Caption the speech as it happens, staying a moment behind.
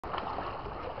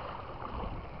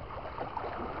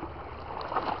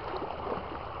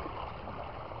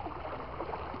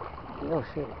Yo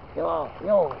sih. Yo.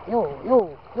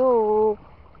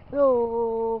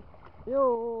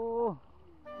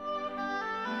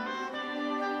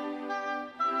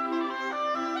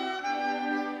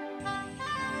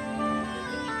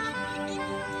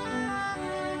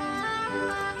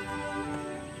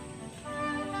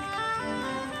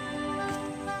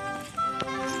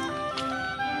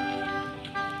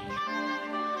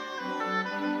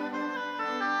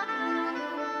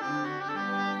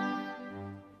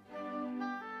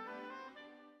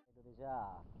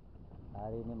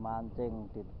 Hari ini mancing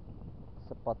di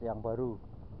spot yang baru,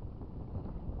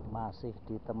 masih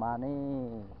ditemani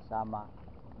sama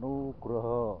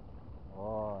Nugroho.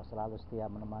 Oh, selalu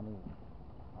setia menemani.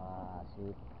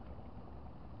 Sip.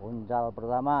 Uncal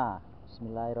pertama,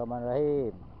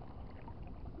 bismillahirrahmanirrahim.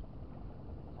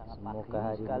 Semoga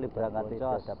hari ini berangkat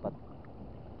bocor dapat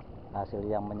hasil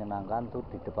yang menyenangkan. Tuh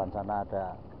di depan sana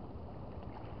ada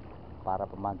para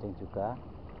pemancing juga.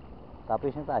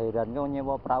 Tapi sing tak heranke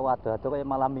nyewa perahu ado-ado kayak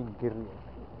malah minggir.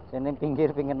 Sini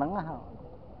pinggir pingin nengah.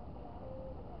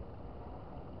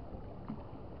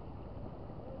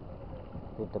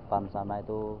 Di depan sana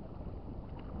itu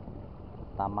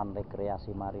taman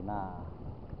rekreasi marina.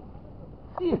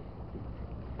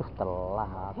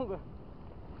 Telat.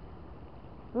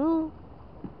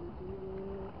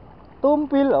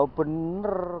 Tumpil, oh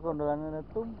bener kondolannya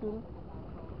tumpil.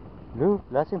 Lu,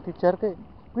 lah sing dijarke.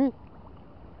 Wih.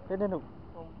 Ini nu.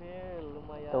 Tumpil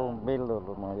lumayan. Tumpil lo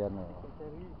lumayan.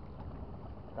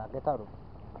 Tak kita lu.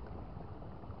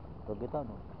 Tuh kita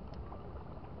nu.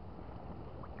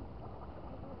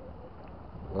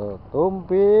 Oh,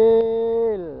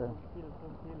 tumpil.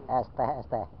 Tumpil. Es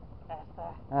teh.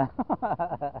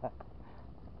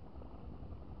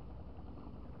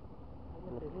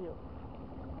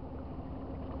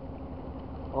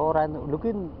 Ora lu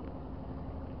kin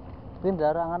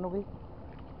darangan kuwi.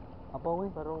 Apa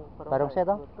kuwi? Barong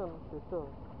saya toh? Betul.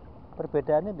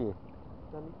 Perbedaannya piye?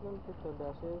 Dan itu kan beda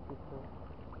ndase gitu.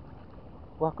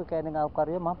 Wah, kuwi kaya ning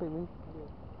Aukarya mapi kuwi.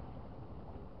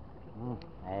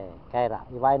 Kae ra,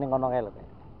 iwake ning ngono kae lho.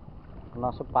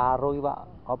 Kena separo iki, Pak.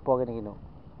 Apa kene iki, Nuk?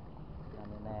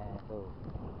 Janine tuh.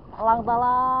 Talang,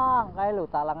 kae lho,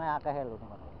 talange akeh lho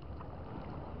ngono.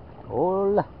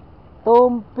 Olah.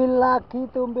 Tumpil lagi.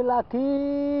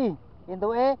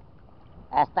 Intuke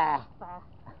es teh.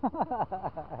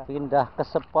 Pindah ke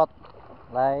spot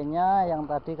lainnya yang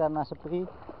tadi karena sepi.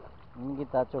 Ini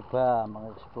kita coba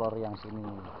mengeksplor yang sini.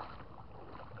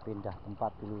 Pindah tempat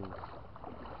dulu.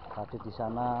 Tadi di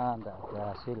sana enggak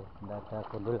ada hasil, enggak ada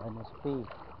gondolannya sepi.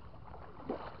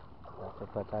 Kita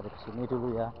coba cari ke sini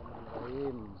dulu ya.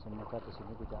 Semoga di sini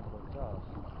tidak boncos.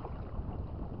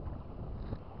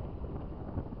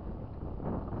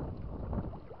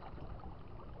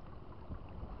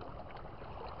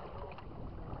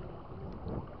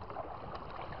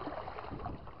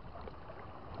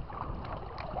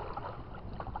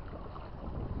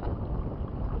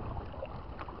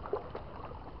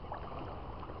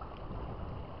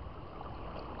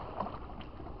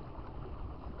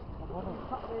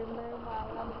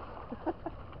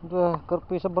 Wah,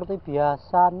 kerpi seperti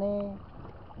biasa nih.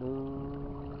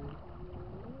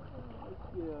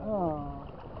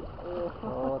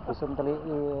 Oh,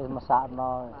 disenteliki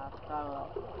mesakno. Akal.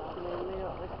 Ini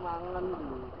wis mangan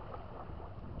dulu.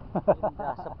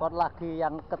 Pindah spot lagi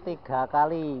yang ketiga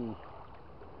kali.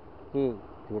 Ki,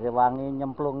 direwangi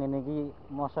nyemplung ini ki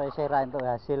mosok isih ra entuk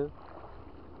hasil.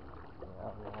 Ya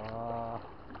Allah.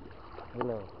 Iki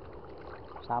lho.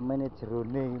 Samene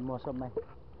jerone mosok meh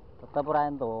tetep ora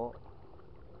entuk.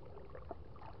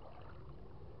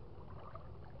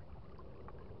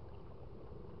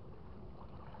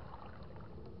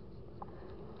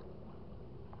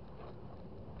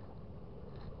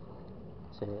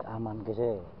 Aman ki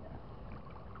sih.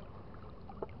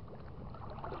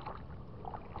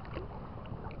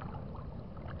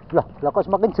 Lah kok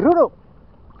semakin jero lho.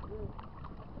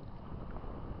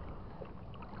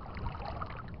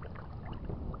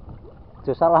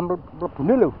 Jo salah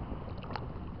mlebune lho.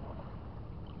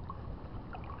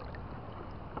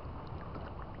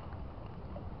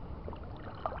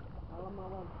 Alam.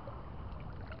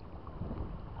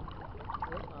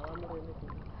 Alam rene.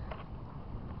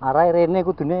 Arahe rene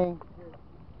kudune.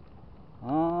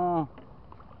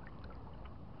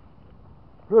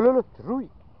 Lho, jero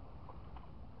iki.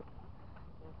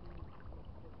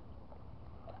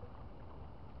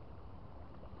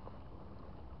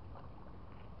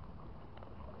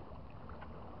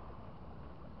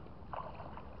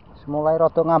 Mulai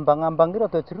rada ngambang-ngambang ki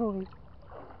rada jero iki.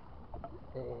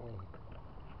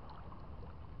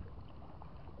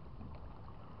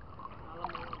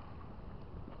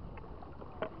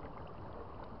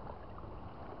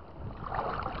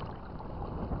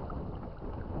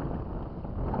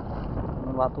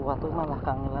 watu-watu malah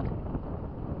kangelan.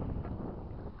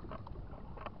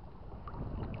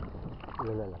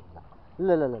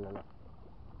 Lalalala.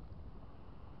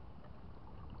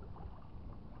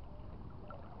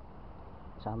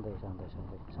 Santai.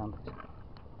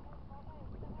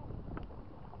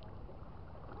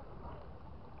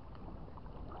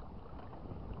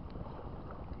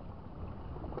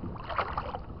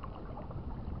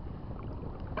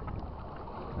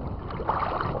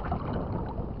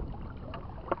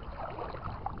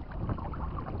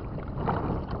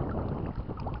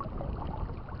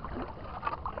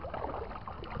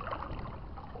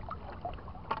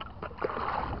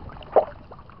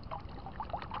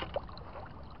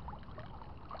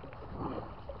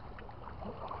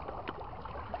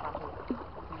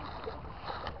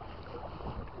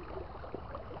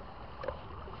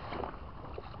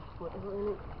 Buat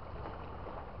ini.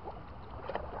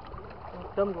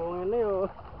 Jam gong ini yo.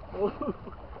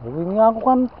 Wingi aku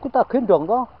kan kita gendong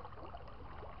toh.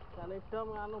 Jane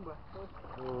dom nganu, Mbah. Terus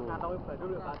ngatoki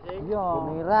badul yo kancing. Iya.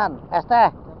 Kuniran, es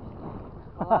teh.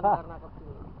 Pelan karena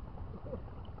kecil.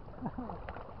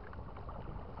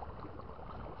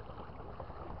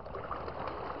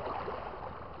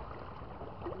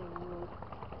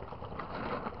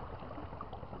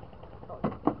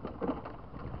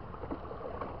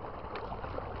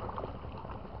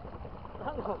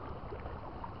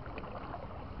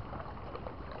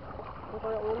 Kok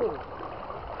kayak ngono?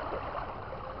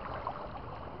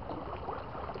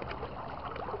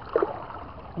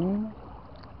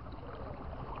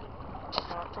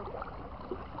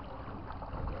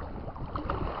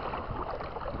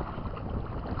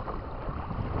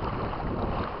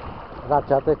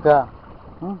 Raja tega.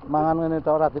 Mangan ngene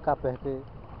tok ora dikabehke.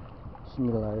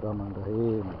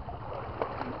 Bismillahirrahmanirrahim.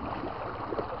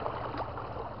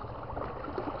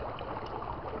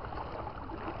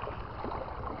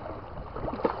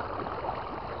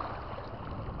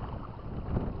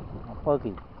 Apa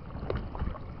iki?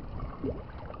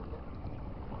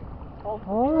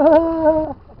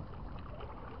 Oh.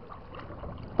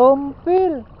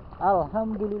 Tompil.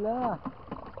 Alhamdulillah.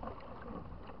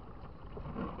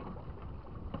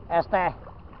 Es teh.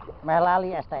 Meh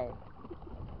lali es teh.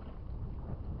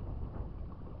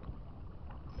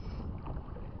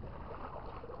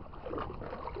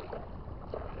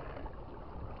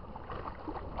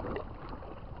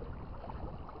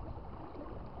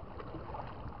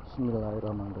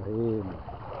 Bismillahirrahmanirrahim.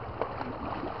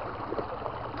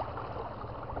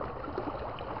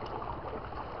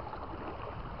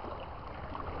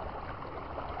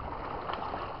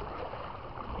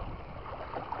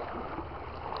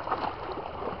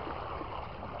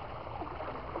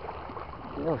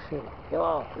 Yo shit.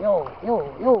 Yo.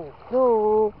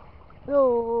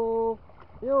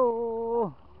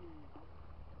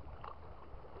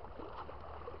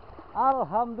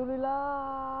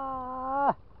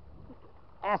 Alhamdulillah.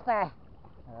 Es teh.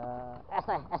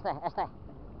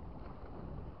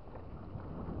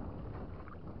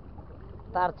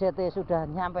 Targetnya sudah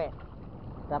nyampe.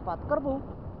 Dapat kerbu.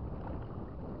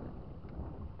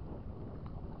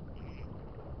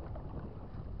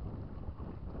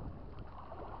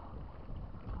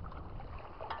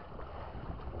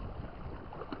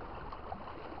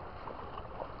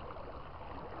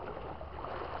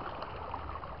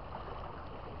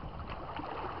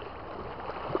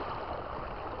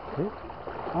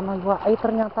 Ana iwake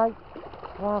ternyata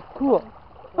wagu.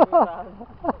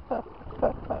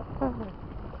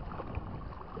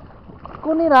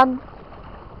 Kuniran.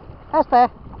 Es teh.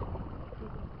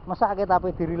 Masake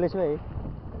tapi dirilis wae.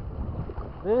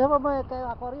 Dirilis apa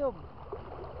kayak akuarium?